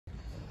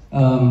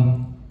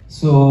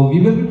So we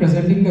will be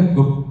presenting the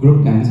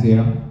group dance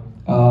here.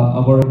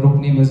 Our group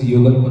name is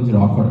Yugal Kunj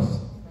Rockers.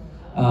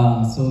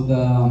 So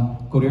the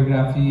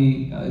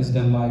choreography is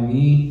done by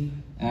me,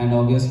 and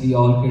obviously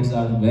all kids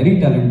are very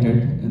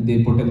talented.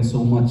 They put in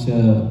so much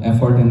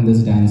effort in this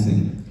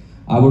dancing.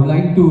 I would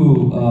like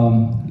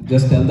to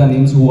just tell the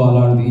names who all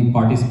are the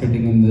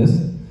participating in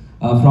this.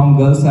 From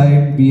girl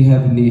side, we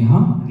have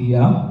Neha,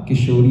 Riya,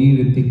 Kishori,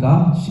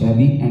 Ritika,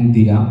 Shelly, and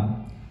Diya.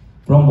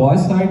 From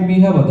boys side, we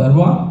have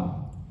Adarwa,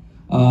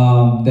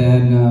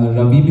 then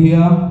Ravi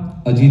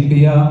Bhaiya, Ajit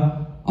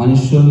Bhaiya,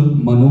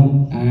 Anshul,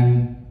 Manu,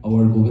 and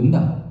our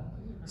Govinda.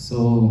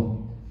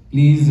 So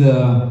please,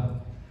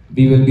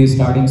 we will be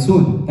starting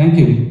soon. Thank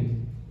you.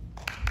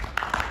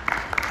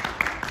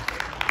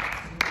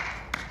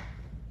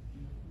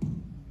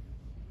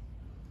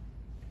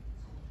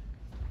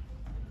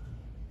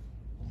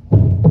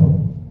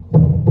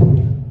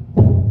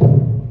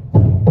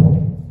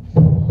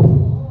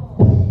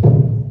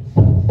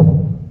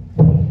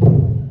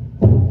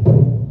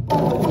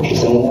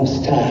 It's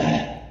almost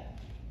time.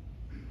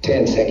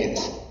 10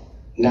 seconds.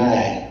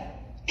 9,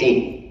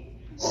 8,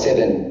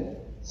 7,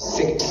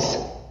 6,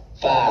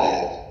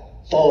 5,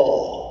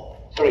 4,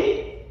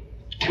 3,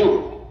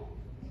 2,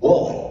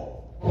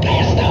 1.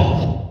 Blast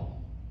off.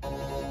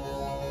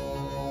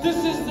 This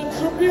is the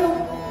tribute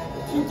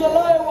to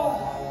Dalaiwa.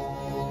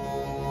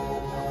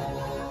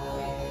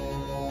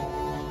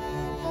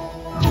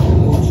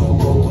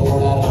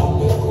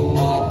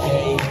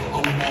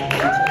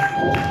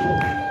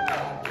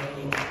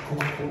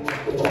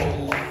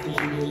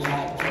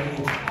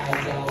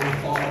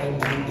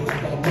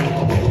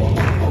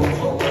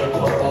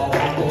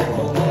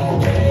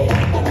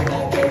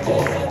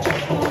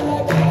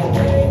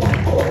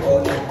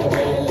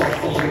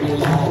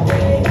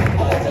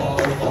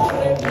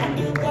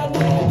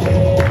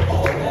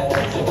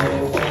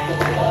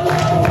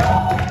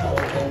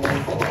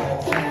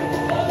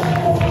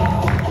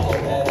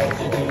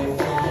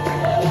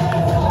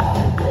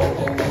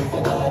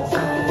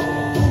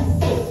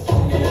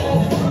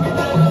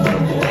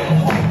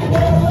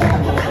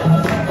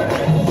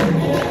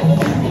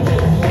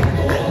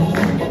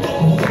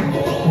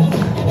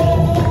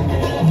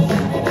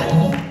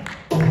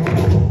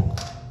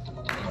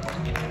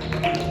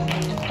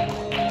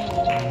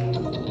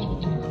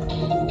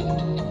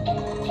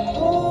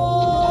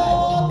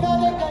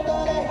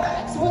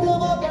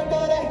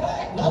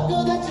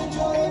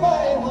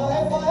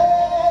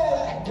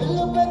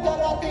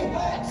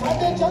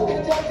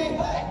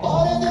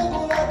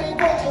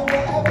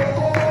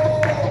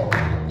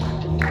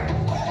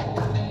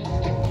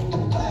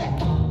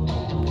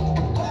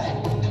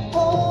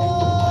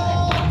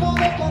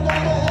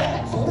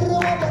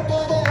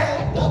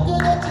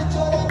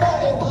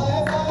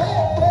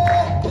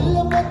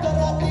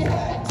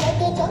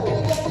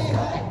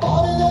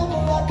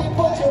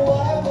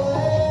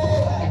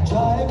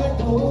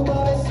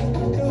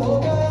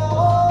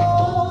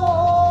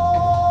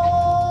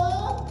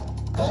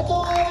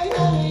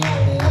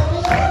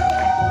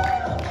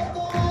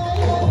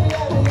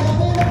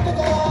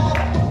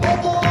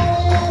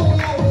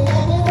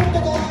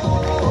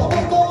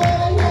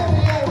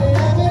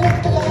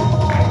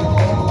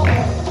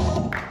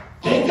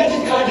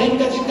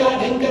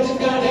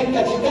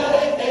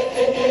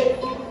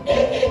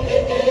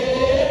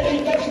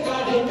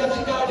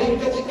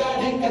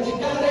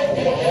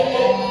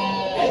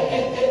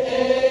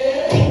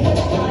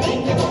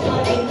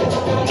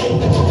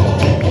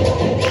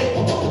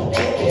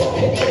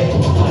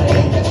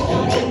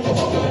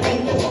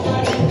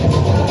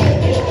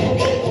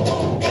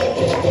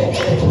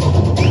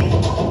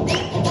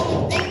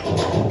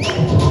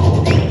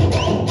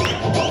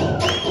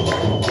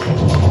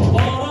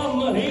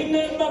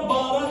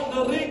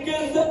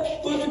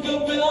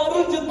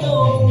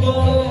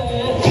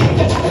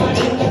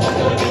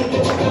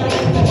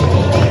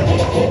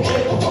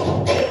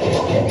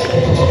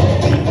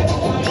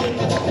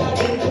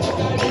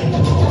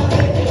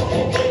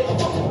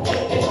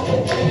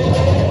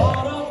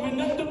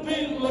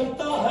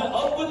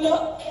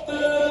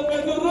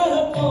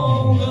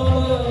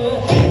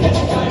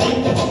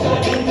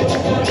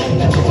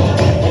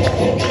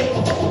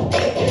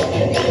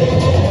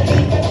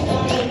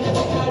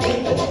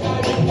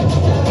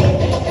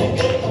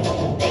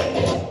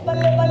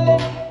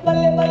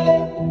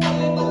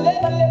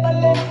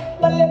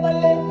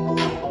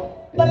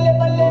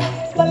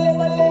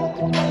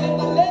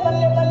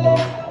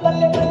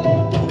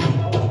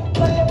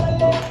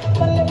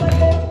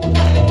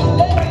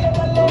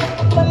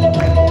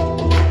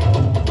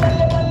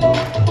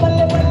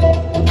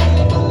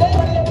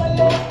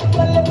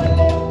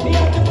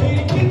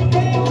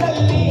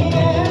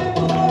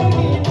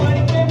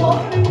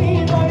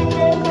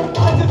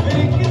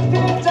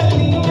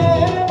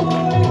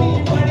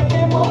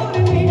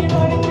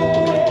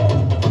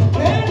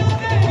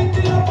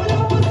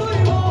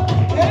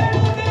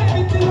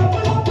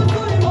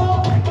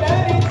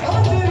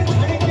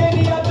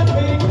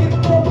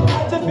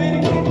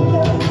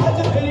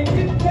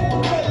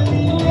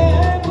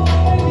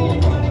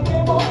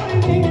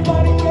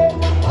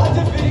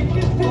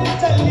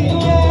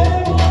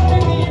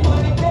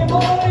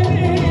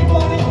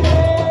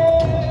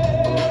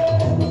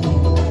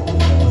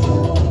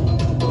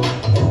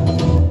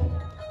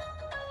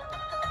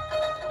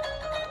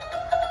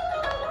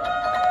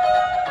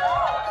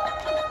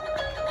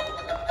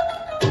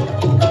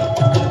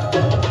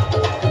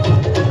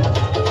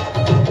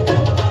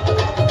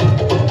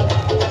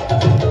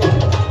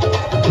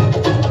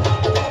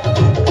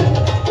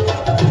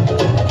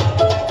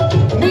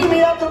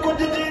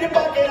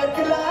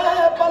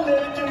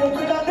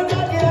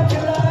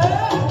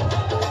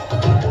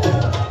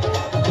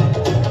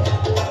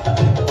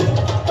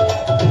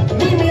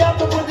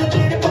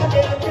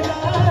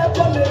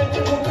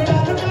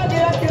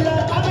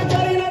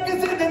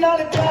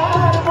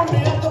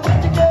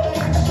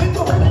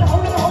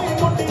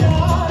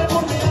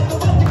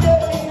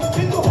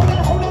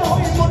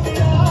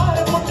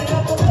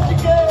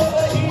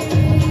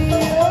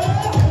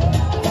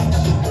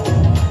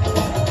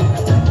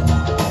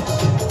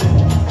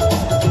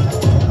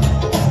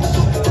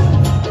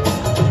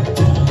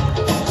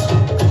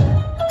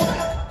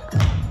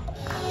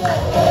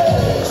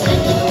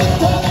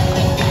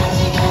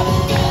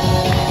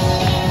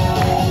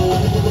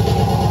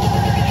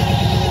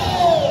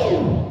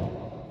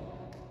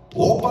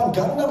 Oppan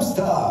Gangnam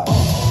Style.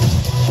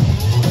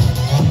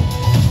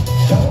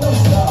 Gangnam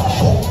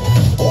Style.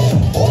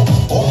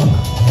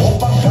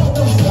 Oppan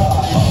Gangnam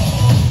Style.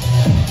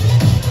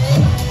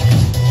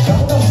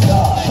 Gangnam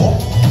Style.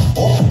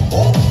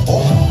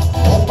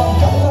 Oppan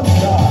Gangnam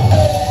Style.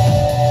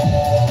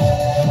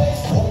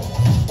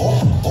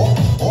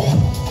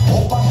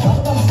 Oppan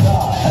Gangnam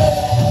Style.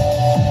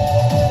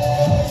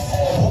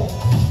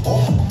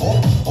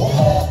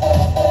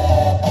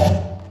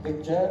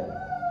 Picture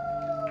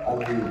of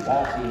the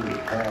party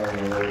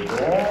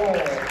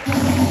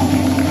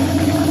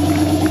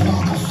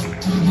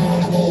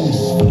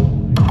over.